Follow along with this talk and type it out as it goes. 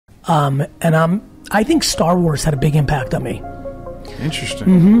I think Star Wars had a big impact on me.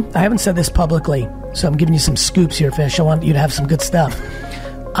 Interesting. I haven't said this publicly, so I'm giving you some scoops here, Fish. I want you to have some good stuff.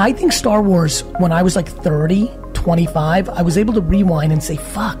 I think Star Wars, when I was like 30, 25, I was able to rewind and say,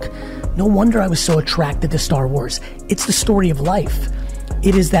 fuck, no wonder I was so attracted to Star Wars. It's the story of life.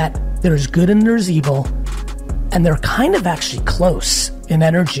 It is that there's good and there's evil, and they're kind of actually close in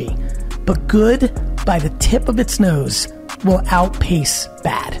energy, but good by the tip of its nose will outpace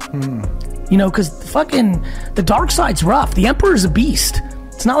bad. You know, because fucking the dark side's rough. The Emperor's a beast.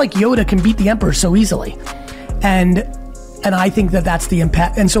 It's not like Yoda can beat the Emperor so easily. And I think that that's the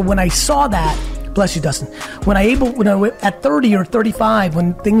impact. And so when I saw that, bless you, Dustin, when I at 30 or 35,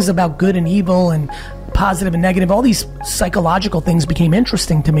 when things about good and evil and positive and negative, all these psychological things became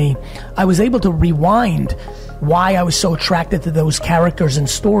interesting to me, I was able to rewind why I was so attracted to those characters and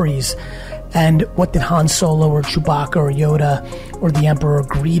stories. And what did Han Solo or Chewbacca or Yoda or the Emperor or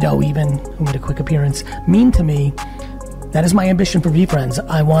Greedo even, who made a quick appearance, mean to me? That is my ambition for V-Friends.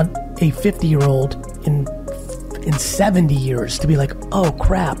 I want a 50-year-old in 70 years to be like, oh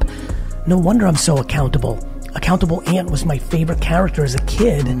crap, no wonder I'm so accountable. Accountable Ant was my favorite character as a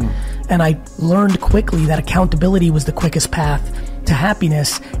kid. And I learned quickly that accountability was the quickest path to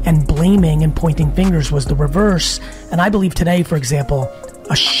happiness, and blaming and pointing fingers was the reverse. And I believe today, for example,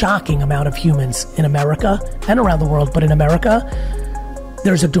 a shocking amount of humans in America and around the world, but in America,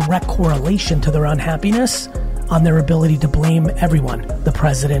 there's a direct correlation to their unhappiness on their ability to blame everyone, the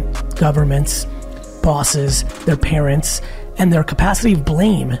president, governments, bosses, their parents, and their capacity of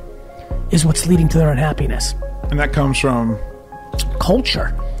blame is what's leading to their unhappiness. And that comes from?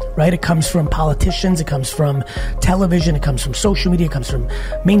 Culture, right? It comes from politicians, it comes from television, it comes from social media, it comes from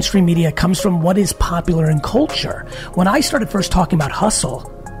mainstream media, it comes from what is popular in culture. When I started first talking about hustle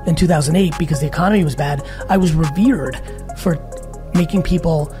in 2008, because the economy was bad, I was revered for making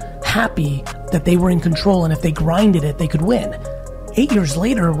people happy that they were in control, and if they grinded it, they could win. 8 years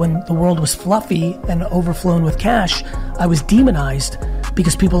later, when the world was fluffy and overflown with cash, I was demonized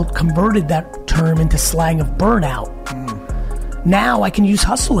because people converted that term into slang of burnout. Now I can use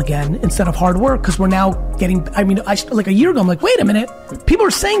hustle again instead of hard work, because we're now getting, like a year ago, I'm like, wait a minute, people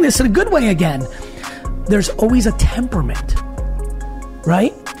are saying this in a good way again. There's always a temperament,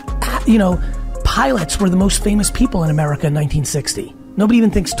 right? You know, pilots were the most famous people in America in 1960. Nobody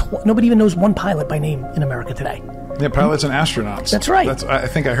even knows one pilot by name in America today. Yeah, pilots and astronauts. That's right. I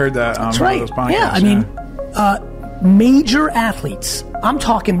think I heard that on one of those podcasts. Yeah, I mean, major athletes, I'm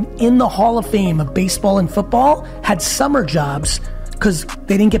talking in the Hall of Fame of baseball and football, had summer jobs because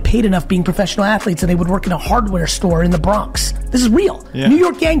they didn't get paid enough being professional athletes, and they would work in a hardware store in the Bronx. This is real. Yeah. New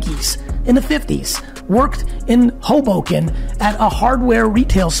York Yankees in the 50s worked in Hoboken at a hardware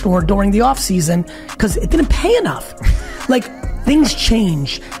retail store during the off season because it didn't pay enough. Like, things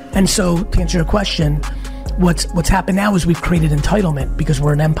change. And so, to answer your question, what's happened now is we've created entitlement because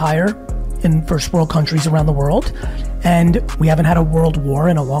we're an empire in first world countries around the world, and we haven't had a world war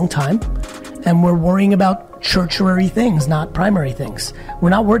in a long time, and we're worrying about tertiary things, not primary things. We're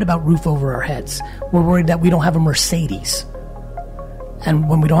not worried about roof over our heads. We're worried that we don't have a Mercedes, and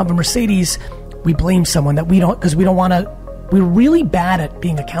when we don't have a Mercedes, we blame someone that we don't, because we don't want to. We're really bad at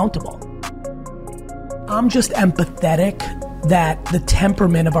being accountable. I'm just empathetic that the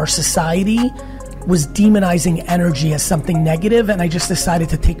temperament of our society was demonizing energy as something negative, and I just decided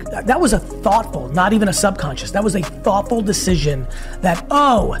to take, that was a thoughtful, not even a subconscious, that was a thoughtful decision that,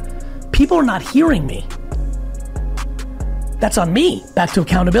 oh, people are not hearing me. That's on me. Back to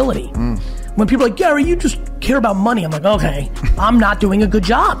accountability. When people are like, Gary, you just care about money, I'm like, okay, I'm not doing a good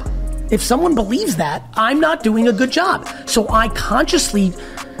job. If someone believes that, I'm not doing a good job. So I consciously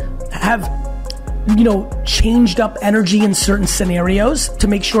have, changed up energy in certain scenarios to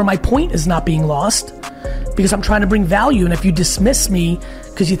make sure my point is not being lost, because I'm trying to bring value. And if you dismiss me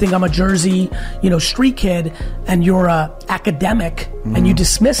because you think I'm a Jersey, street kid, and you're a academic, and you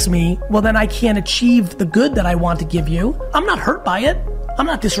dismiss me, well, then I can't achieve the good that I want to give you. I'm not hurt by it. I'm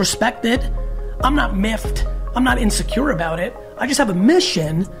not disrespected. I'm not miffed. I'm not insecure about it. I just have a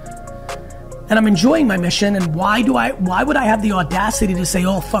mission, and I'm enjoying my mission. And why would I have the audacity to say,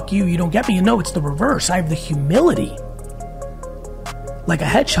 oh, fuck you, you don't get me? No, it's the reverse. I have the humility, like a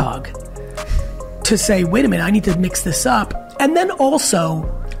hedgehog, to say, wait a minute, I need to mix this up. And then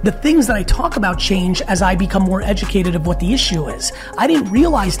also, the things that I talk about change as I become more educated of what the issue is. I didn't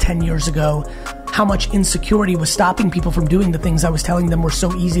realize 10 years ago how much insecurity was stopping people from doing the things I was telling them were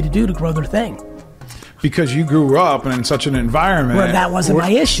so easy to do to grow their thing. Because you grew up in such an environment where that wasn't my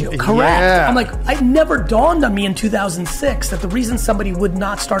issue. Correct. Yeah. I'm like, it never dawned on me in 2006 that the reason somebody would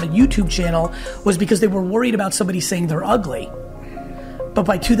not start a YouTube channel was because they were worried about somebody saying they're ugly. But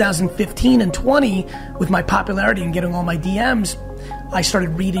by 2015 and 20, with my popularity and getting all my DMs, I started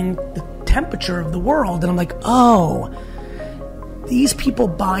reading the temperature of the world, and I'm like, oh, these people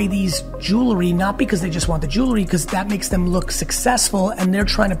buy these jewelry not because they just want the jewelry, because that makes them look successful, and they're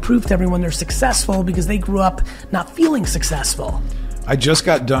trying to prove to everyone they're successful because they grew up not feeling successful. I just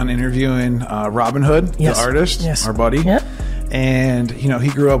got done interviewing Robin Hood, the artist, our buddy. Yep. And, you know, he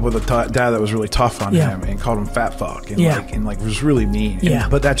grew up with a dad that was really tough on him and called him fat fuck and was really mean.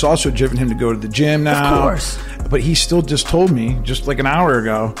 But that's also driven him to go to the gym now. Of course. But he still just told me, just like an hour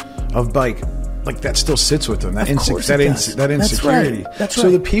ago, of like that still sits with him. That insecurity. That's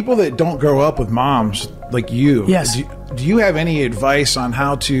so the people that don't grow up with moms like you, do you have any advice on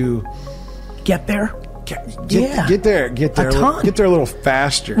how to get there? Get there a little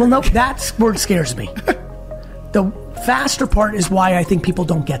faster. Well, no, that's where it scares me. The faster part is why I think people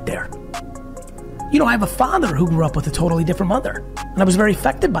don't get there. You know, I have a father who grew up with a totally different mother, and I was very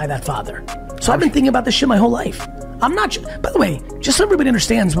affected by that father. So I've been thinking about this shit my whole life. I'm not, by the way, just so everybody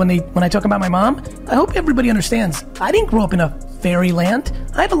understands, when I talk about my mom, I hope everybody understands, I didn't grow up in a fairyland.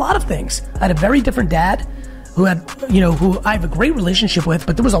 I have a lot of things. I had a very different dad who I have a great relationship with,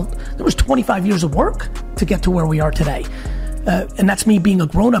 but there was 25 years of work to get to where we are today. And that's me being a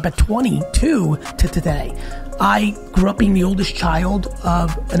grown-up at 22 to today. I grew up being the oldest child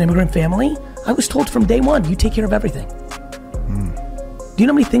of an immigrant family. I was told from day one, you take care of everything. Do you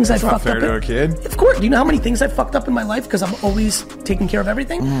know how many things I fucked up? That's not fair to a kid. Of course. Do you know how many things I fucked up in my life because I'm always taking care of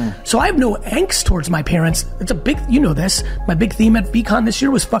everything? So I have no angst towards my parents. It's a big, you know this, my big theme at VCon this year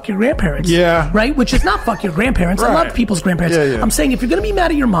was fuck your grandparents. Yeah. Right? Which is not fuck your grandparents. Right. I love people's grandparents. Yeah. I'm saying if you're going to be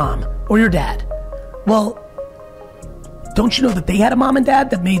mad at your mom or your dad, well, don't you know that they had a mom and dad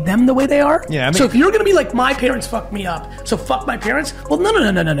that made them the way they are? Yeah. So if you're going to be like, my parents fucked me up, so fuck my parents, well,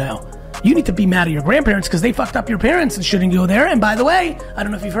 no. You need to be mad at your grandparents because they fucked up your parents and shouldn't go there. And by the way, I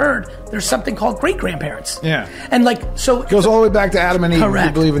don't know if you've heard, there's something called great-grandparents. Yeah. And so... It goes all the way back to Adam and Eve. Correct.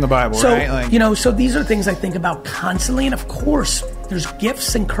 If you believe in the Bible, right? So these are things I think about constantly. And of course, there's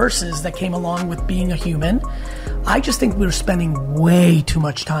gifts and curses that came along with being a human. I just think we're spending way too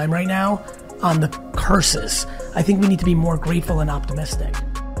much time right now on the curses. I think we need to be more grateful and optimistic.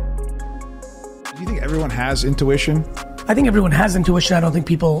 Do you think everyone has intuition? I think everyone has intuition.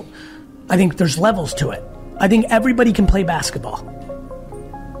 I think there's levels to it. I think everybody can play basketball.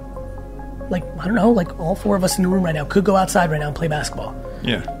 Like, I don't know, like all four of us in the room right now could go outside right now and play basketball.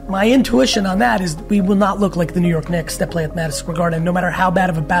 Yeah. My intuition on that is we will not look like the New York Knicks that play at Madison Square Garden. No matter how bad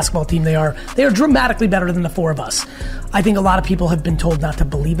of a basketball team they are dramatically better than the four of us. I think a lot of people have been told not to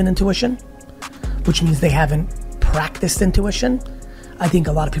believe in intuition, which means they haven't practiced intuition. I think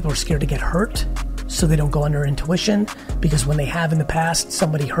a lot of people are scared to get hurt, so they don't go under intuition, because when they have in the past,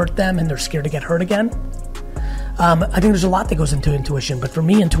 somebody hurt them and they're scared to get hurt again. I think there's a lot that goes into intuition, but for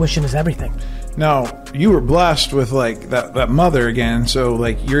me, intuition is everything. Now, you were blessed with like that mother again, so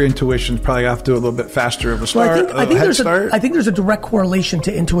like your intuition's probably have to do a little bit faster of a start. Well, I think there's a direct correlation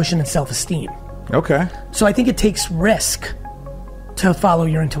to intuition and self-esteem. Okay. So I think it takes risk to follow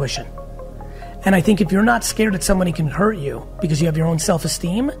your intuition. And I think if you're not scared that somebody can hurt you because you have your own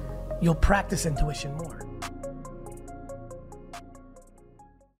self-esteem, you'll practice intuition more.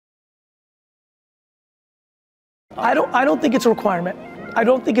 I don't think it's a requirement. I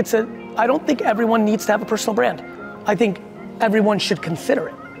don't think everyone needs to have a personal brand. I think everyone should consider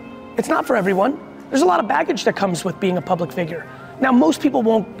it. It's not for everyone. There's a lot of baggage that comes with being a public figure. Now, most people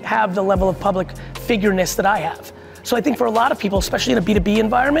won't have the level of public figureness that I have. So I think for a lot of people, especially in a B2B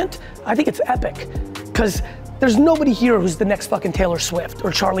environment, I think it's epic. Because there's nobody here who's the next fucking Taylor Swift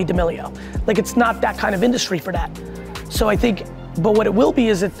or Charli D'Amelio. Like, it's not that kind of industry for that. So I think, but what it will be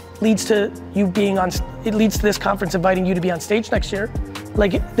is it leads to this conference inviting you to be on stage next year.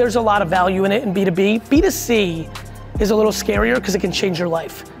 Like, there's a lot of value in it in B2B. B2C is a little scarier because it can change your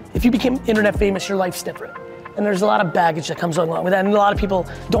life. If you became internet famous, your life's different. And there's a lot of baggage that comes along with that. And a lot of people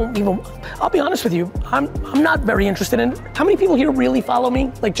don't even, I'll be honest with you, I'm not very interested in, how many people here really follow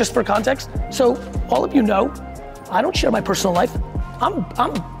me? Like, just for context? So all of you know, I don't share my personal life.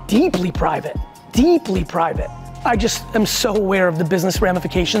 I'm deeply private, deeply private. I just am so aware of the business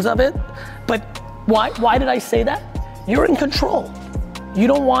ramifications of it. But why did I say that? You're in control. You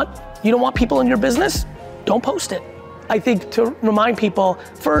don't want people in your business? Don't post it. I think to remind people,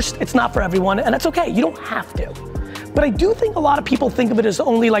 first, it's not for everyone, and that's okay, you don't have to. But I do think a lot of people think of it as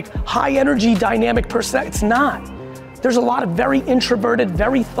only like high energy, dynamic person. It's not. There's a lot of very introverted,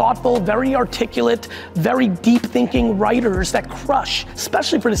 very thoughtful, very articulate, very deep thinking writers that crush,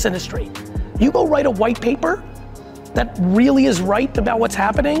 especially for this industry. You go write a white paper that really is right about what's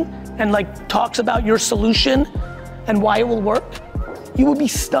happening and like talks about your solution and why it will work, you will be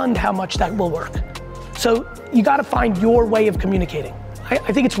stunned how much that will work. So you gotta find your way of communicating. I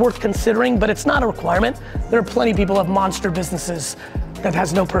think it's worth considering, but it's not a requirement. There are plenty of people who have monster businesses that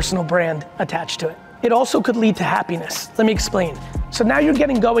has no personal brand attached to it. It also could lead to happiness. Let me explain. So now you're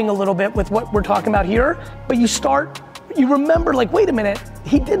getting going a little bit with what we're talking about here, but you remember like, wait a minute,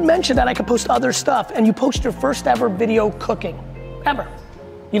 he did mention that I could post other stuff, and you post your first ever video cooking, ever.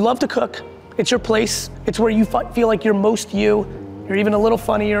 You love to cook, it's your place, it's where you feel like you're most you, you're even a little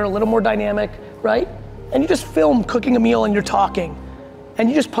funnier, a little more dynamic, right? And you just film cooking a meal and you're talking, and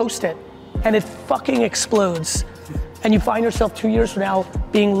you just post it, and it fucking explodes. And you find yourself 2 years from now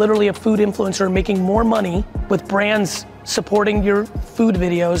being literally a food influencer, making more money with brands supporting your food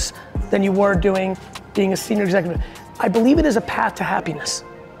videos than you were doing being a senior executive. I believe it is a path to happiness.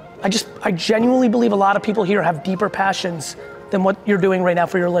 I genuinely believe a lot of people here have deeper passions than what you're doing right now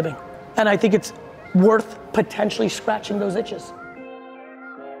for your living. And I think it's worth potentially scratching those itches.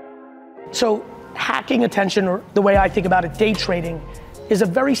 So hacking attention, or the way I think about it, day trading, is a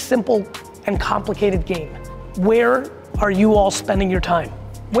very simple and complicated game. Where are you all spending your time?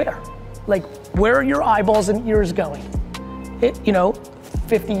 Where? Like, where are your eyeballs and ears going?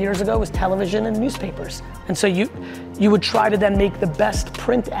 50 years ago was television and newspapers. And so you would try to then make the best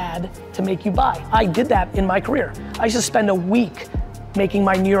print ad to make you buy. I did that in my career. I used to spend a week making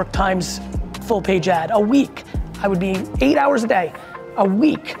my New York Times full page ad. A week. I would be 8 hours a day. A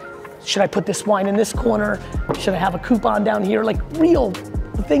week. Should I put this wine in this corner? Should I have a coupon down here? Like real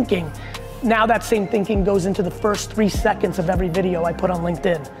thinking. Now that same thinking goes into the first 3 seconds of every video I put on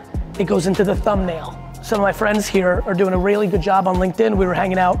LinkedIn. It goes into the thumbnail. Some of my friends here are doing a really good job on LinkedIn. We were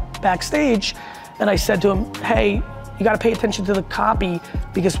hanging out backstage, and I said to him, hey, you gotta pay attention to the copy,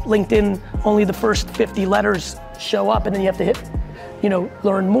 because LinkedIn, only the first 50 letters show up, and then you have to hit,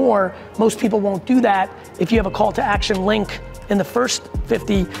 learn more. Most people won't do that. If you have a call to action link in the first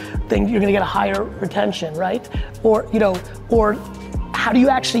 50 thing, you're gonna get a higher retention, right? Or how do you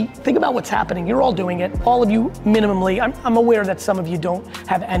actually think about what's happening? You're all doing it, all of you minimally. I'm aware that some of you don't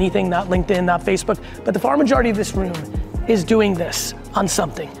have anything, not LinkedIn, not Facebook, but the far majority of this room is doing this on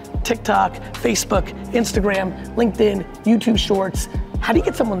something. TikTok, Facebook, Instagram, LinkedIn, YouTube Shorts. How do you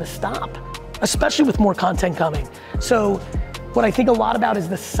get someone to stop? Especially with more content coming. So what I think a lot about is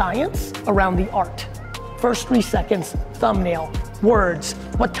the science around the art. First 3 seconds, thumbnail, words.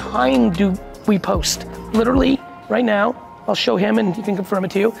 What time do we post? Literally, right now, I'll show him and he can confirm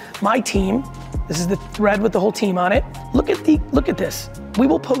it to you. My team, this is the thread with the whole team on it. Look at this. We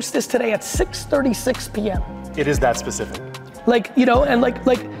will post this today at 6:36 p.m. It is that specific.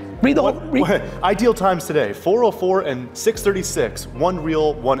 Read the whole. Ideal times today, 4:04 and 6:36. One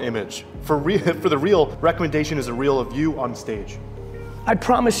reel, one image. For the reel, recommendation is a reel of you on stage. I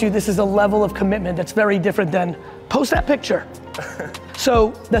promise you, this is a level of commitment that's very different than post that picture.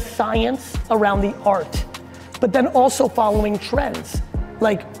 So the science around the art, but then also following trends.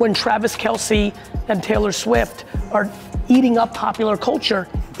 Like when Travis Kelce and Taylor Swift are eating up popular culture,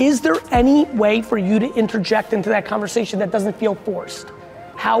 is there any way for you to interject into that conversation that doesn't feel forced?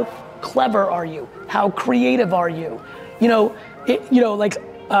 How clever are you? How creative are you?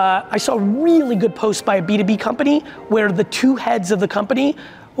 I saw a really good post by a B2B company where the two heads of the company,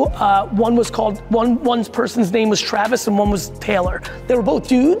 one person's name was Travis and one was Taylor. They were both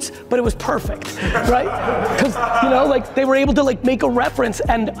dudes, but it was perfect, right? Because they were able to make a reference,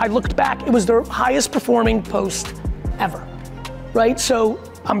 and I looked back, it was their highest performing post ever, right? So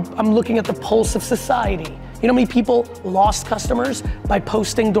I'm looking at the pulse of society. You know how many people lost customers by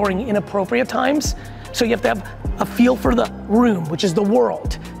posting during inappropriate times? So you have to have a feel for the room, which is the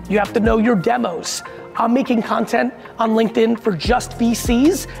world. You have to know your demos. I'm making content on LinkedIn for just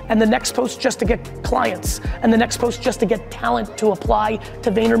VCs, and the next post just to get clients, and the next post just to get talent to apply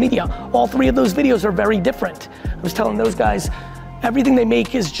to VaynerMedia. All three of those videos are very different. I was telling those guys, everything they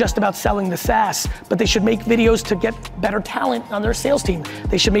make is just about selling the SaaS, but they should make videos to get better talent on their sales team.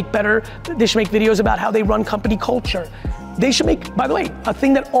 They should make videos about how they run company culture. They should make, by the way, a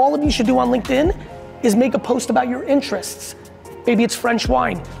thing that all of you should do on LinkedIn is make a post about your interests. Maybe it's French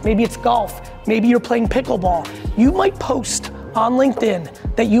wine, maybe it's golf, maybe you're playing pickleball. You might post on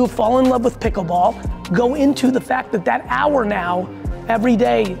LinkedIn that you have fallen in love with pickleball, go into the fact that hour now, every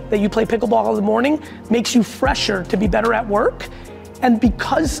day that you play pickleball in the morning, makes you fresher to be better at work. And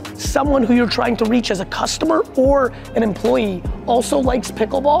because someone who you're trying to reach as a customer or an employee also likes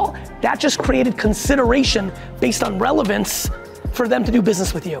pickleball, that just created consideration based on relevance for them to do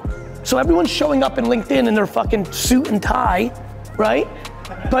business with you. So everyone's showing up in LinkedIn in their fucking suit and tie, right?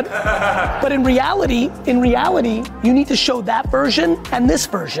 But in reality, you need to show that version and this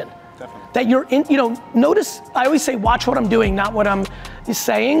version. Definitely. that you're in, notice, I always say, watch what I'm doing, not what I'm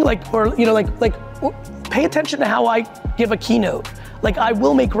saying, pay attention to how I give a keynote. Like, I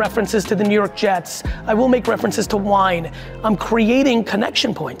will make references to the New York Jets. I will make references to wine. I'm creating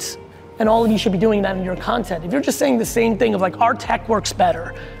connection points. And all of you should be doing that in your content. If you're just saying the same thing of like, our tech works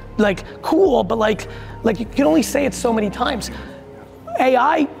better, like, cool, but like you can only say it so many times.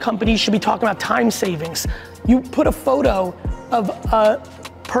 AI companies should be talking about time savings. You put a photo of a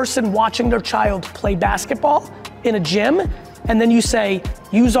person watching their child play basketball in a gym, and then you say,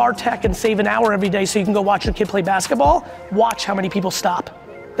 use our tech and save an hour every day so you can go watch your kid play basketball. Watch how many people stop.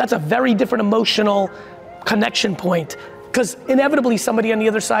 That's a very different emotional connection point, because inevitably somebody on the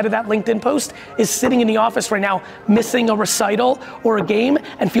other side of that LinkedIn post is sitting in the office right now missing a recital or a game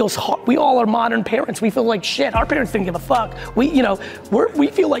and feels hot. We all are modern parents. We feel like shit. Our parents didn't give a fuck. We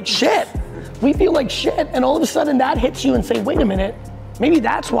feel like shit. We feel like shit, and all of a sudden that hits you and say, wait a minute, maybe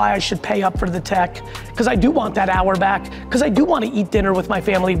that's why I should pay up for the tech, because I do want that hour back, because I do want to eat dinner with my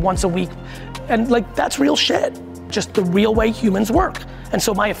family once a week. And like, that's real shit. Just the real way humans work. And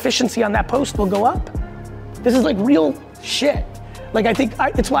so my efficiency on that post will go up. This is like real shit. Like,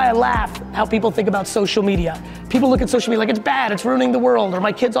 it's why I laugh how people think about social media. People look at social media like it's bad, it's ruining the world, or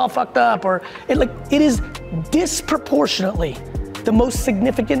my kid's all fucked up, or it is disproportionately the most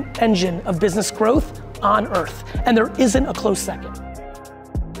significant engine of business growth on earth. And there isn't a close second.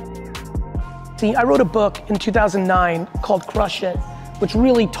 See, I wrote a book in 2009 called Crush It, which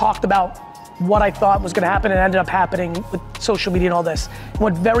really talked about what I thought was gonna happen and ended up happening with social media and all this. It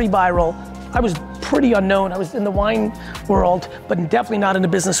went very viral. I was pretty unknown. I was in the wine world, but definitely not in the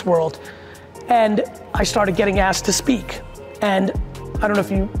business world. And I started getting asked to speak. And I don't know if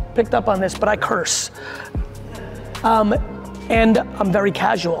you picked up on this, but I curse. And I'm very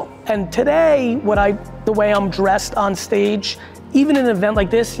casual. And today, the way I'm dressed on stage, even in an event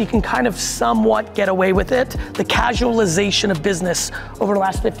like this, you can kind of somewhat get away with it. The casualization of business over the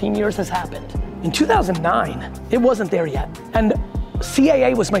last 15 years has happened. In 2009, it wasn't there yet. And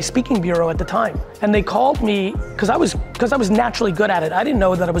CAA was my speaking bureau at the time. And they called me, because I was naturally good at it. I didn't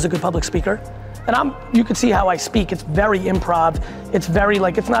know that I was a good public speaker. And you can see how I speak. It's very improv. It's very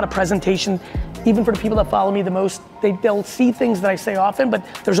it's not a presentation. Even for the people that follow me the most, they'll see things that I say often, but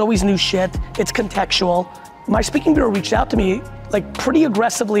there's always new shit. It's contextual. My speaking bureau reached out to me pretty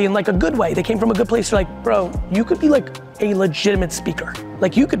aggressively in a good way. They came from a good place. They're like, bro, you could be a legitimate speaker.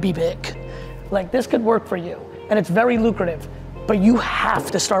 You could be big. This could work for you. And it's very lucrative. But you have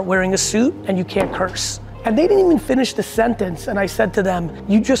to start wearing a suit and you can't curse. And they didn't even finish the sentence. And I said to them,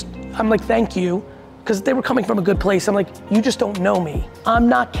 I'm like, thank you. Because they were coming from a good place. I'm like, you just don't know me. I'm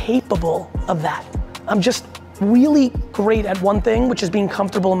not capable of that. I'm just really great at one thing, which is being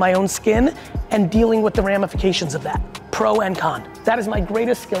comfortable in my own skin and dealing with the ramifications of that, pro and con. That is my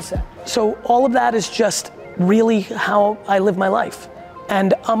greatest skill set. So all of that is just really how I live my life.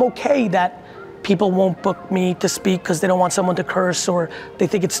 And I'm okay that people won't book me to speak because they don't want someone to curse or they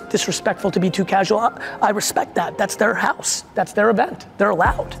think it's disrespectful to be too casual. I respect that. That's their house. That's their event. They're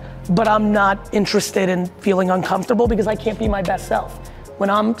allowed. But I'm not interested in feeling uncomfortable because I can't be my best self. When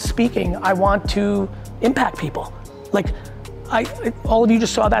I'm speaking, I want to impact people. All of you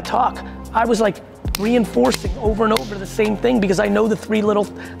just saw that talk. I was reinforcing over and over the same thing because I know there's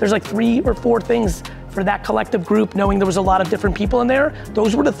 3 or 4 things for that collective group, knowing there was a lot of different people in there.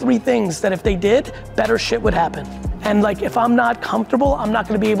 Those were the 3 things that if they did, better shit would happen. And if I'm not comfortable, I'm not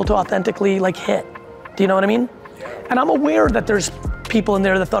gonna be able to authentically hit. Do you know what I mean? And I'm aware that there's people in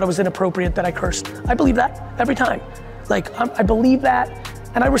there that thought it was inappropriate that I cursed. I believe that every time. I believe that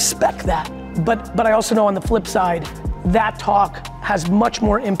and I respect that. But I also know on the flip side, that talk has much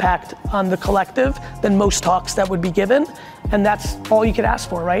more impact on the collective than most talks that would be given. And that's all you could ask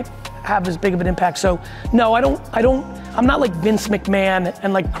for, right? Have as big of an impact. So no, I'm not like Vince McMahon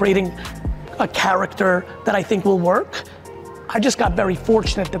and creating a character that I think will work. I just got very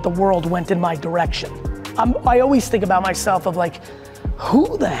fortunate that the world went in my direction. I always think about myself of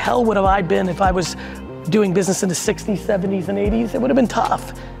who the hell would have I been if I was doing business in the 60s, 70s, and 80s? It would have been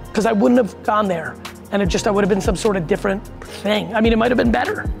tough because I wouldn't have gone there. And I would have been some sort of different thing. I mean, it might have been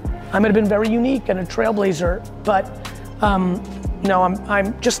better. I might have been very unique and a trailblazer, but no,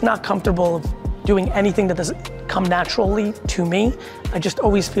 I'm just not comfortable of doing anything that doesn't come naturally to me. I just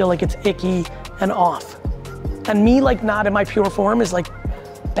always feel like it's icky and off. And me not in my pure form is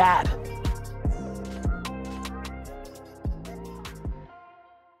bad.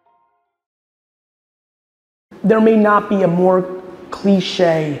 There may not be a more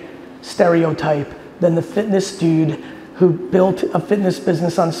cliche stereotype than the fitness dude who built a fitness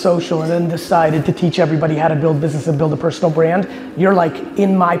business on social and then decided to teach everybody how to build business and build a personal brand. You're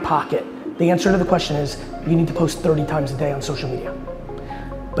in my pocket. The answer to the question is you need to post 30 times a day on social media,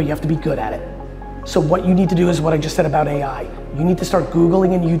 but you have to be good at it. So what you need to do is what I just said about AI. You need to start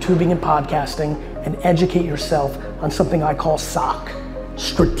Googling and YouTubing and podcasting and educate yourself on something I call SOC,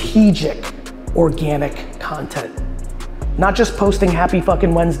 strategic organic content. Not just posting happy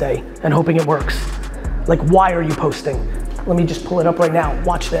fucking Wednesday and hoping it works. Like, why are you posting? Let me just pull it up right now.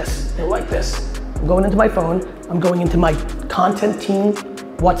 Watch this. You'll like this. I'm going into my phone. I'm going into my content team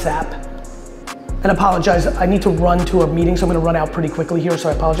WhatsApp. And apologize, I need to run to a meeting, so I'm gonna run out pretty quickly here, so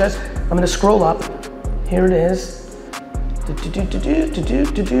I apologize. I'm gonna scroll up. Here it is.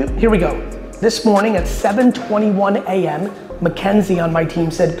 Here we go. This morning at 7:21 a.m., Mackenzie on my team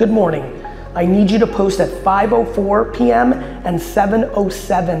said, good morning. I need you to post at 5:04 p.m. and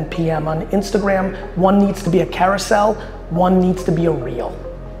 7:07 p.m. on Instagram. One needs to be a carousel, one needs to be a reel.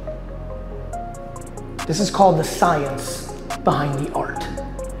 This is called the science behind the art.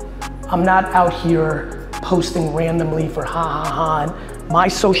 I'm not out here posting randomly for ha ha ha. My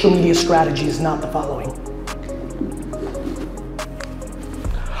social media strategy is not the following.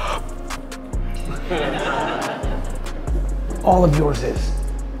 All of yours is.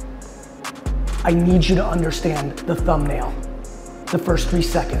 I need you to understand the thumbnail, the first 3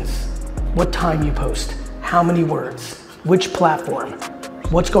 seconds, what time you post, how many words, which platform,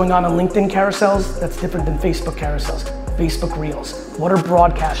 what's going on LinkedIn carousels, that's different than Facebook carousels, Facebook Reels, what are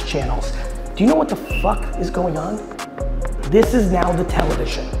broadcast channels? Do you know what the fuck is going on? This is now the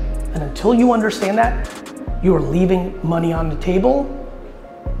television. And until you understand that, you are leaving money on the table.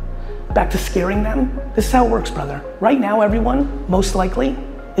 Back to scaring them, this is how it works, brother. Right now, everyone, most likely,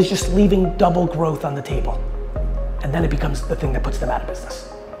 is just leaving double growth on the table. And then it becomes the thing that puts them out of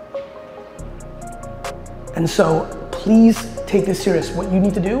business. And so, please take this serious. What you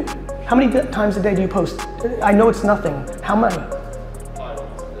need to do, how many times a day do you post? I know it's nothing. How many? 5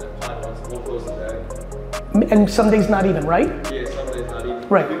 once, one post a day. And some days not even, right? Yeah, some days not even.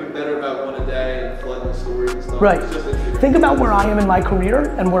 Right. Even better about one a day and flooding the stories and stuff. Right. It's just Think about where I am in my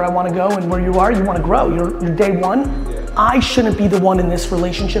career and where I want to go and where you are. You want to grow. You're day one. Yeah. I shouldn't be the one in this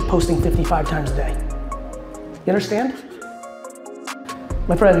relationship posting 55 times a day. You understand?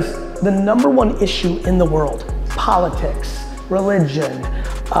 My friends, the number one issue in the world, politics, religion,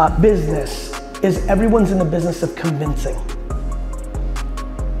 business, is everyone's in the business of convincing.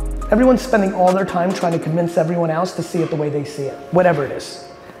 Everyone's spending all their time trying to convince everyone else to see it the way they see it, whatever it is.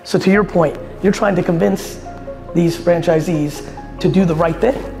 So to your point, you're trying to convince these franchisees to do the right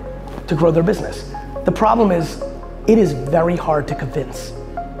thing, to grow their business. The problem is, it is very hard to convince.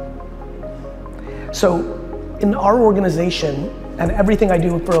 So in our organization, and everything I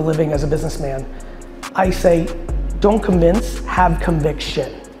do for a living as a businessman, I say, don't convince, have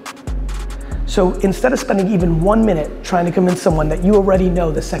conviction. So instead of spending even 1 minute trying to convince someone that you already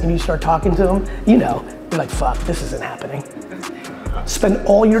know the second you start talking to them, you know, you're like, fuck, this isn't happening. Spend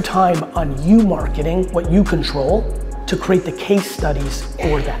all your time on you marketing, what you control, to create the case studies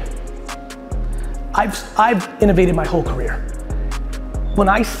for them. I've innovated my whole career. When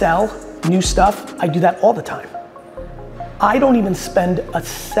I sell new stuff, I do that all the time. I don't even spend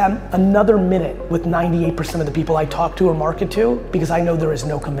another minute with 98% of the people I talk to or market to because I know there is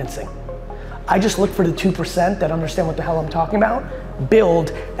no convincing. I just look for the 2% that understand what the hell I'm talking about,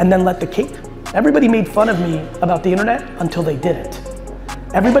 build, and then let the cake. Everybody made fun of me about the internet until they didn't.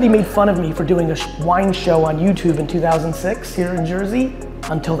 Everybody made fun of me for doing a wine show on YouTube in 2006 here in Jersey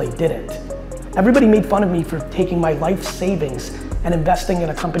until they didn't. Everybody made fun of me for taking my life savings and investing in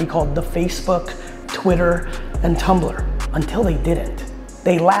a company called the Facebook, Twitter, and Tumblr until they didn't.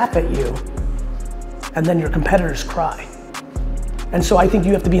 They laugh at you and then your competitors cry. And so I think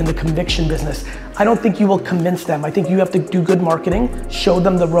you have to be in the conviction business. I don't think you will convince them. I think you have to do good marketing, show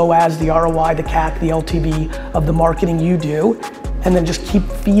them the ROAS, the ROI, the CAC, the LTV of the marketing you do, and then just keep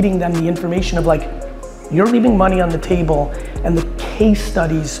feeding them the information of like, you're leaving money on the table and the case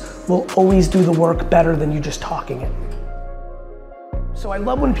studies will always do the work better than you just talking it. So I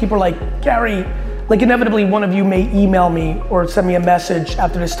love when people are like, Gary, like inevitably one of you may email me or send me a message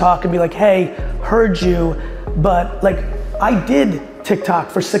after this talk and be like, hey, heard you, but like I did TikTok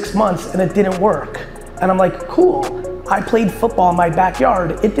for 6 months and it didn't work. And I'm like, cool, I played football in my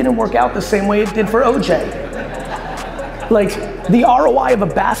backyard. It didn't work out the same way it did for OJ. Like the ROI of a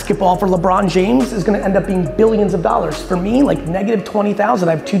basketball for LeBron James is gonna end up being billions of dollars. For me, like negative 20,000,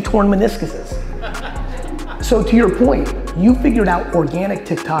 I have 2 torn meniscuses. So to your point, you figured out organic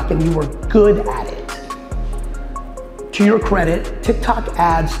TikTok and you were good at it. To your credit, TikTok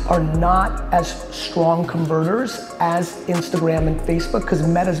ads are not as strong converters as Instagram and Facebook because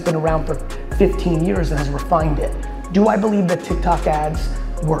Meta's been around for 15 years and has refined it. Do I believe that TikTok ads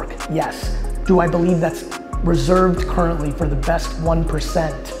work? Yes. Do I believe that's reserved currently for the best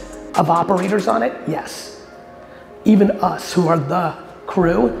 1% of operators on it? Yes. Even us who are the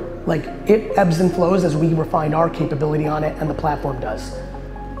crew, like it ebbs and flows as we refine our capability on it and the platform does.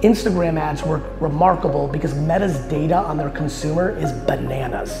 Instagram ads work remarkable because Meta's data on their consumer is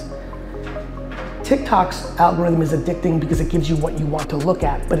bananas. TikTok's algorithm is addicting because it gives you what you want to look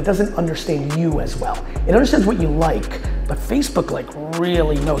at, but it doesn't understand you as well. It understands what you like, but Facebook like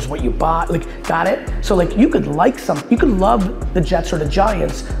really knows what you bought, like, got it? So like you could you could love the Jets or the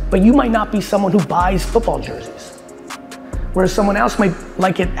Giants, but you might not be someone who buys football jerseys. Whereas someone else might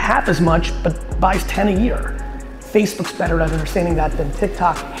like it half as much, but buys 10 a year. Facebook's better at understanding that than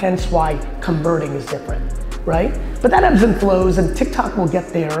TikTok, hence why converting is different, right? But that ebbs and flows, and TikTok will get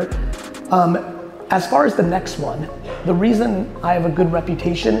there. As far as the next one, the reason I have a good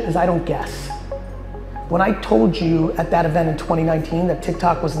reputation is I don't guess. When I told you at that event in 2019 that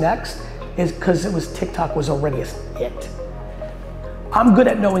TikTok was next, is because TikTok was already it. I'm good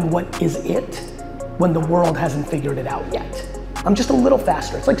at knowing what is it when the world hasn't figured it out yet. I'm just a little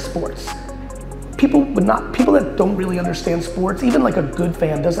faster. It's like sports. People that don't really understand sports, even like a good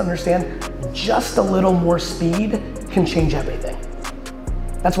fan doesn't understand, just a little more speed can change everything.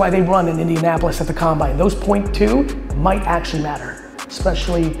 That's why they run in Indianapolis at the combine. Those 0.2 might actually matter,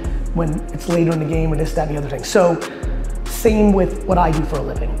 especially when it's later in the game or this, that, and the other thing. So, same with what I do for a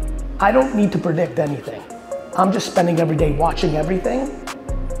living. I don't need to predict anything. I'm just spending every day watching everything.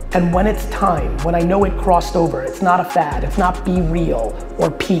 And when it's time, when I know it crossed over, it's not a fad, it's not Be Real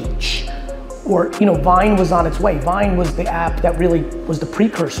or Peach, or Vine was on its way. Vine was the app that really was the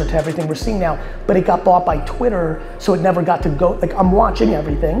precursor to everything we're seeing now, but it got bought by Twitter, so it never got to go. Like, I'm watching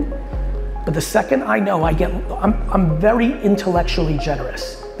everything, but the second I know, I'm very intellectually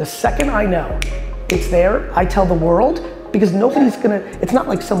generous. The second I know it's there, I tell the world, because it's not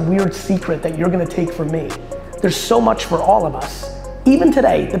like some weird secret that you're gonna take from me. There's so much for all of us. Even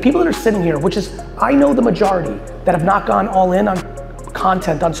today, the people that are sitting here, which is, I know the majority that have not gone all in on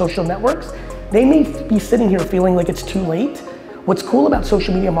content on social networks, they may be sitting here feeling like it's too late. What's cool about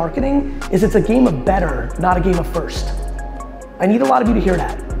social media marketing is it's a game of better, not a game of first. I need a lot of you to hear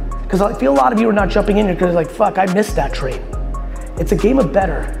that. Because I feel a lot of you are not jumping in here because like, fuck, I missed that train. It's a game of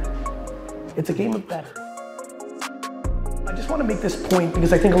better. It's a game of better. I just want to make this point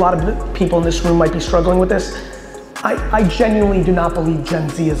because I think a lot of people in this room might be struggling with this. I genuinely do not believe Gen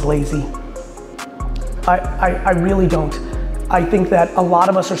Z is lazy. I really don't. I think that a lot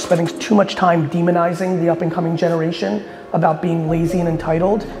of us are spending too much time demonizing the up and coming generation about being lazy and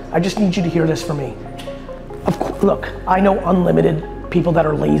entitled. I just need you to hear this from me. Of course, look, I know unlimited people that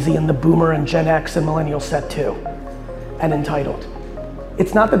are lazy in the boomer and Gen X and millennial set too, and entitled.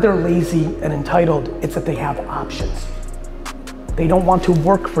 It's not that they're lazy and entitled, it's that they have options. They don't want to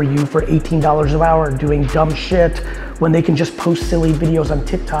work for you for $18 an hour doing dumb shit when they can just post silly videos on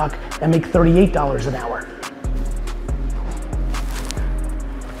TikTok and make $38 an hour.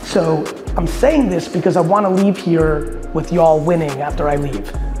 So I'm saying this because I want to leave here with y'all winning after I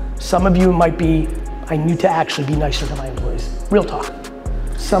leave. Some of you might be, I need to actually be nicer to my employees. Real talk.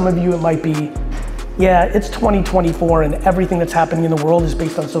 Some of you it might be, yeah, it's 2024 and everything that's happening in the world is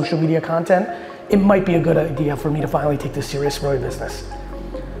based on social media content. It might be a good idea for me to finally take this serious for my business.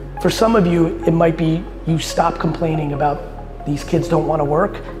 For some of you, it might be you stop complaining about these kids don't want to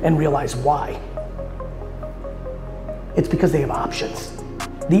work and realize why. It's because they have options.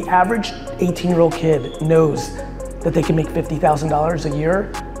 The average 18-year-old kid knows that they can make $50,000 a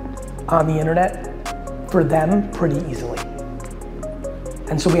year on the internet for them pretty easily.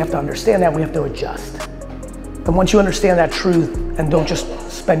 And so we have to understand that, we have to adjust. And once you understand that truth and don't just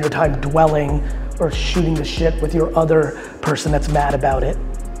spend your time dwelling or shooting the shit with your other person that's mad about it,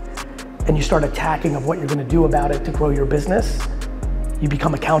 and you start attacking of what you're gonna do about it to grow your business, you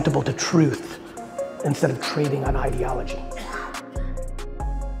become accountable to truth instead of trading on ideology.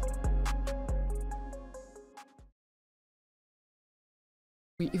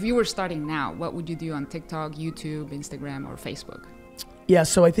 If you were starting now, what would you do on TikTok, YouTube, Instagram, or Facebook? Yeah,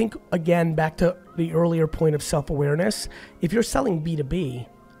 so I think, again, back to the earlier point of self-awareness, if you're selling B2B,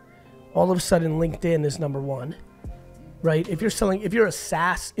 all of a sudden LinkedIn is number one, right? If you started a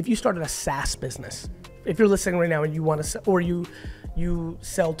SaaS business, if you're listening right now and you want to sell, or you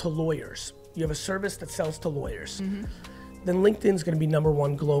sell to lawyers, you have a service that sells to lawyers, then LinkedIn's gonna be number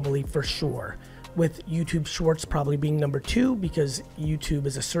one globally for sure, with YouTube Shorts probably being number two because YouTube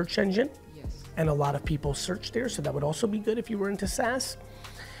is a search engine. And a lot of people search there, so that would also be good if you were into SaaS.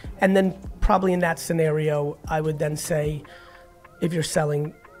 And then probably in that scenario, I would then say, if you're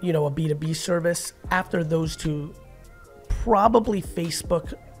selling, a B2B service, after those two, probably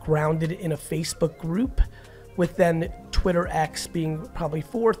Facebook grounded in a Facebook group, with then Twitter X being probably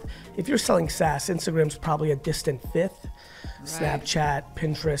fourth. If you're selling SaaS, Instagram's probably a distant fifth. Right. Snapchat,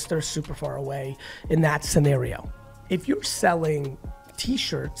 Pinterest, they're super far away in that scenario. If you're selling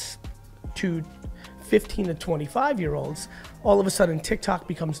t-shirts to 15 to 25-year-olds, all of a sudden TikTok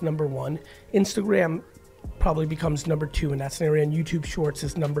becomes number one, Instagram probably becomes number two in that scenario, and YouTube Shorts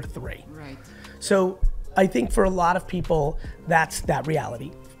is number three. Right. So I think for a lot of people, that's that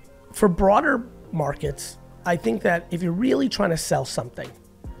reality. For broader markets, I think that if you're really trying to sell something,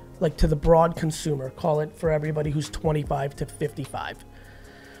 like to the broad consumer, call it for everybody who's 25 to 55,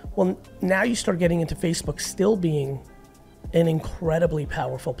 well, now you start getting into Facebook still being an incredibly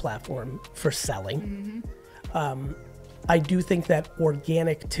powerful platform for selling. I do think that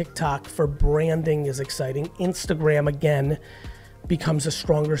organic TikTok for branding is exciting. Instagram, again, becomes a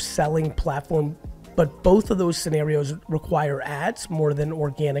stronger selling platform, but both of those scenarios require ads more than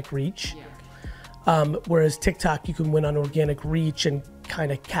organic reach. Whereas TikTok, you can win on organic reach and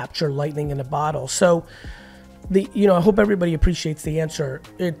kind of capture lightning in a bottle. So, I hope everybody appreciates the answer.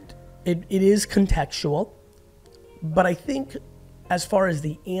 It is contextual, but I think as far as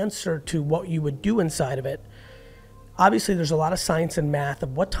the answer to what you would do inside of it, obviously there's a lot of science and math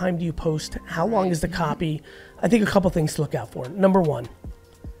of what time do you post, how long is the copy. I think a couple things to look out for. Number one,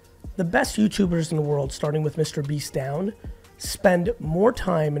 the best YouTubers in the world, starting with Mr. Beast down, spend more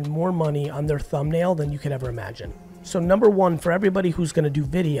time and more money on their thumbnail than you could ever imagine. So number one, for everybody who's gonna do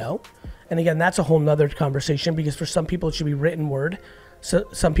video, and again, that's a whole nother conversation, because for some people it should be written word, so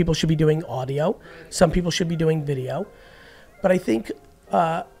some people should be doing audio, some people should be doing video. But I think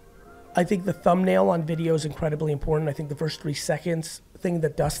the thumbnail on video is incredibly important. I think the first 3 seconds thing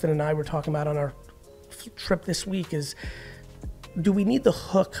that Dustin and I were talking about on our trip this week is, do we need the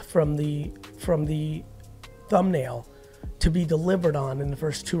hook from the thumbnail to be delivered on in the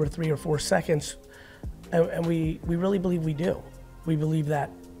first 2 or 3 or 4 seconds? And we really believe we do. We believe that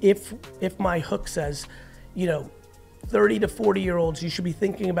if my hook says, 30 to 40-year-olds, you should be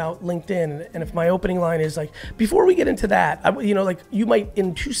thinking about LinkedIn. And if my opening line is like, before we get into that, you might,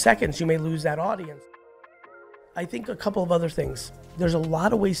 in 2 seconds, you may lose that audience. I think a couple of other things. There's a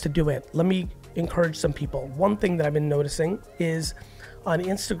lot of ways to do it. Let me encourage some people. One thing that I've been noticing is on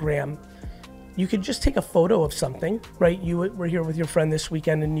Instagram, you could just take a photo of something, right? You were here with your friend this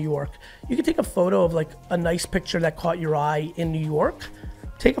weekend in New York. You could take a photo of like a nice picture that caught your eye in New York,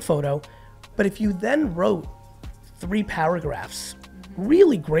 take a photo. But if you then wrote 3 paragraphs,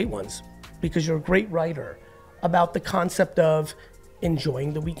 really great ones, because you're a great writer, about the concept of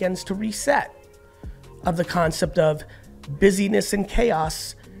enjoying the weekends to reset, of the concept of busyness and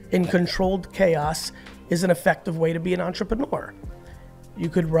chaos, in controlled chaos, is an effective way to be an entrepreneur. You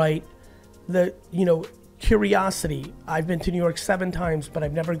could write the, curiosity. I've been to New York 7 times, but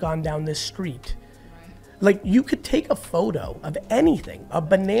I've never gone down this street. Like, you could take a photo of anything, a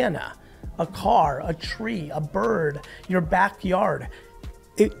banana, a car, a tree, a bird, your backyard.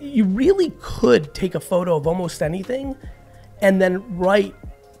 You really could take a photo of almost anything and then write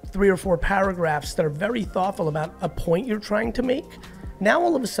 3 or 4 paragraphs that are very thoughtful about a point you're trying to make. Now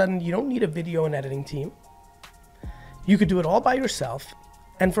all of a sudden, you don't need a video and editing team. You could do it all by yourself.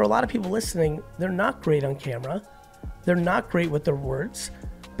 And for a lot of people listening, they're not great on camera. They're not great with their words,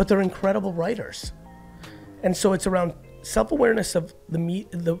 but they're incredible writers. And so it's around self-awareness of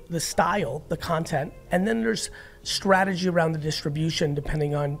the style, the content, and then there's strategy around the distribution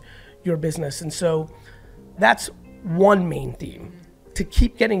depending on your business. And so that's one main theme. To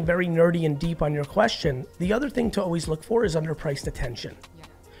keep getting very nerdy and deep on your question, the other thing to always look for is underpriced attention. Yeah.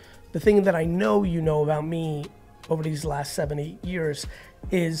 The thing that I know you know about me over these last 7-8 years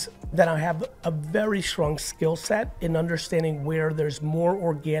is that I have a very strong skill set in understanding where there's more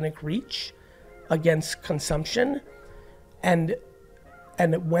organic reach against consumption and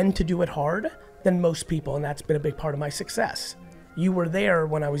when to do it hard than most people, and that's been a big part of my success. You were there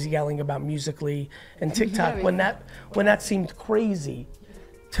when I was yelling about Musical.ly and TikTok when that seemed crazy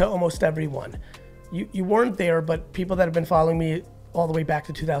to almost everyone. You weren't there, but people that have been following me all the way back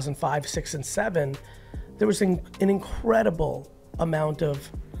to 2005, 6, and 7, there was an incredible amount of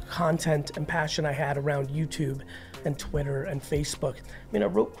content and passion I had around YouTube and Twitter and Facebook. I mean, I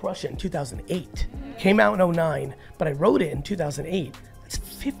wrote Crush It in 2008. Came out in 2009, but I wrote it in 2008. That's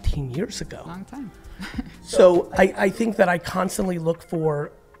 15 years ago. Long time. So I think that I constantly look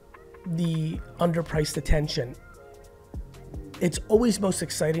for the underpriced attention. It's always most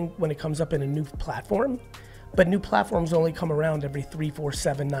exciting when it comes up in a new platform, but new platforms only come around every 3, 4,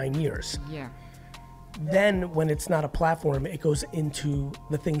 7, 9 years. Yeah. Then when it's not a platform, it goes into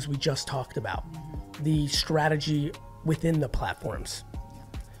the things we just talked about. The strategy within the platforms.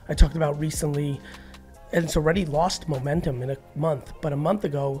 I talked about recently, and it's already lost momentum in a month, but a month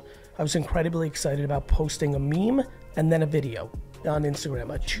ago, I was incredibly excited about posting a meme and then a video on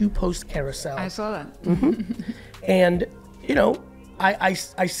Instagram, a 2-post carousel. I saw that. And, you know, I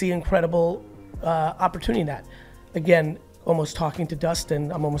see incredible opportunity in that. Again, almost talking to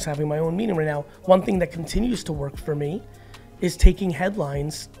Dustin, I'm almost having my own meeting right now. One thing that continues to work for me is taking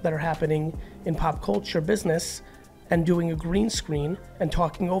headlines that are happening in pop culture business and doing a green screen and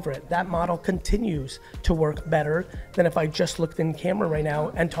talking over it. That model continues to work better than if I just looked in camera right now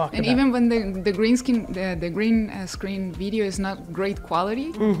and talked and about even when the green screen screen video is not great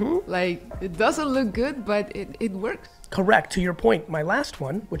quality, like it doesn't look good, but it works. Correct. To your point, my last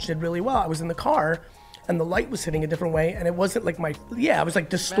one, which did really well, I was in the car and the light was hitting a different way, and it wasn't like I was like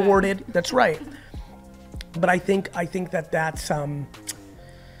distorted. That's right. But I think that's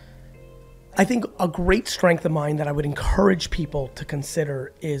I think a great strength of mine that I would encourage people to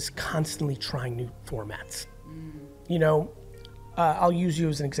consider is constantly trying new formats. You know, I'll use you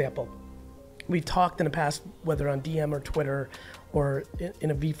as an example. We've talked in the past, whether on DM or Twitter or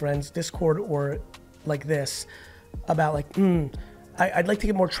in a VFriends Discord or like this, about like, I'd like to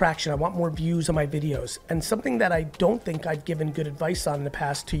get more traction. I want more views on my videos. And something that I don't think I've given good advice on in the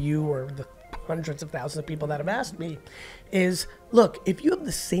past to you or the hundreds of thousands of people that have asked me is, look, if you have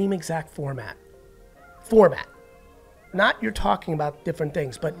the same exact format, not you're talking about different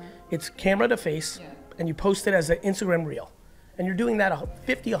things, but it's camera to face, and you post it as an Instagram reel, and you're doing that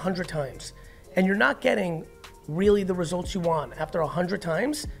 50, 100 times, and you're not getting really the results you want after 100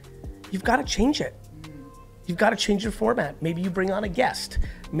 times, you've got to change it. You've got to change your format. Maybe you bring on a guest.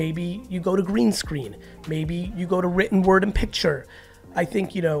 Maybe you go to green screen. Maybe you go to written word and picture. I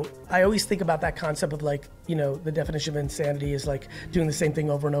think, you know, I always think about that concept of like, you know, the definition of insanity is like doing the same thing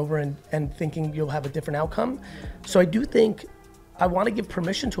over and over and thinking you'll have a different outcome. So I do think I want to give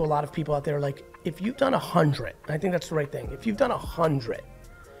permission to a lot of people out there. Like if you've done 100, I think that's the right thing. If you've done 100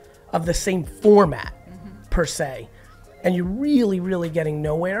 of the same format per se, and you're really, really getting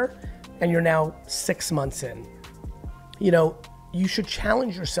nowhere, and you're now 6 months in, you know, you should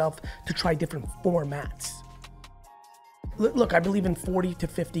challenge yourself to try different formats. Look, I believe in 40 to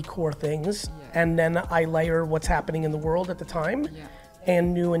 50 core things, and then I layer what's happening in the world at the time,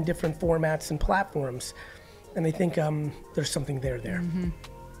 and new and different formats and platforms. And I think there's something there. No,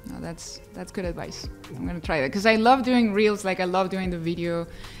 that's good advice. I'm gonna try that because I love doing reels, like I love doing the video,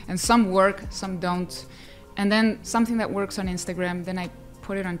 and some work, some don't. And then something that works on Instagram, then I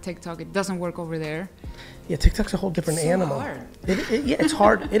put it on TikTok. It doesn't work over there. Yeah, TikTok's a whole different animal. Hard. Yeah, it's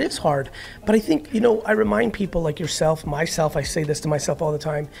hard. It is hard. But I think, you know, I remind people like yourself, myself, I say this to myself all the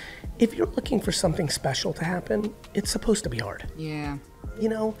time. If you're looking for something special to happen, it's supposed to be hard. Yeah. You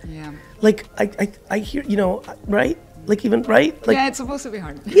know? Yeah. Like, I hear, you know, right? Like even, right? Like, yeah, it's supposed to be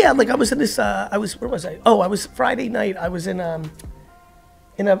hard. Yeah, like I was in this, where was I? Oh, I was Friday night, I was in an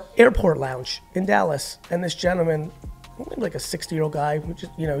airport lounge in Dallas, and this gentleman, like a 60-year-old guy, who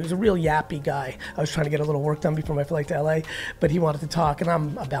just, you know, he's a real yappy guy. I was trying to get a little work done before my flight to LA, but he wanted to talk, and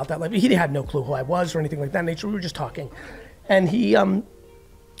I'm about that. Like, he had no clue who I was or anything like that nature. We were just talking, and he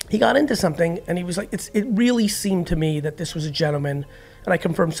got into something, and he was like, it really seemed to me that this was a gentleman, and I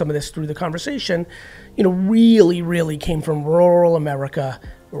confirmed some of this through the conversation, you know, really, really came from rural America,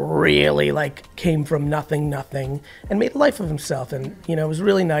 really like came from nothing, and made a life of himself. And, you know, it was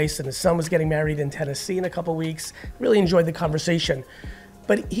really nice. And his son was getting married in Tennessee in a couple weeks. Really enjoyed the conversation.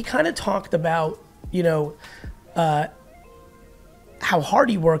 But he kind of talked about, you know, how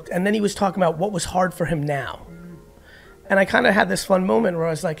hard he worked. And then he was talking about what was hard for him now. And I kind of had this fun moment where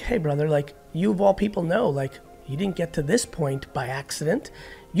I was like, hey, brother, like, you of all people know, like, you didn't get to this point by accident.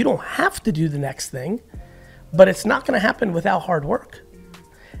 You don't have to do the next thing, but it's not going to happen without hard work.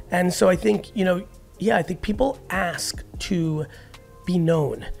 And so I think, you know, yeah, I think people ask to be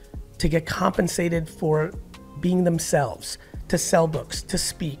known, to get compensated for being themselves, to sell books, to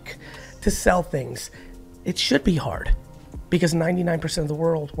speak, to sell things. It should be hard because 99% of the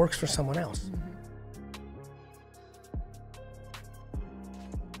world works for someone else.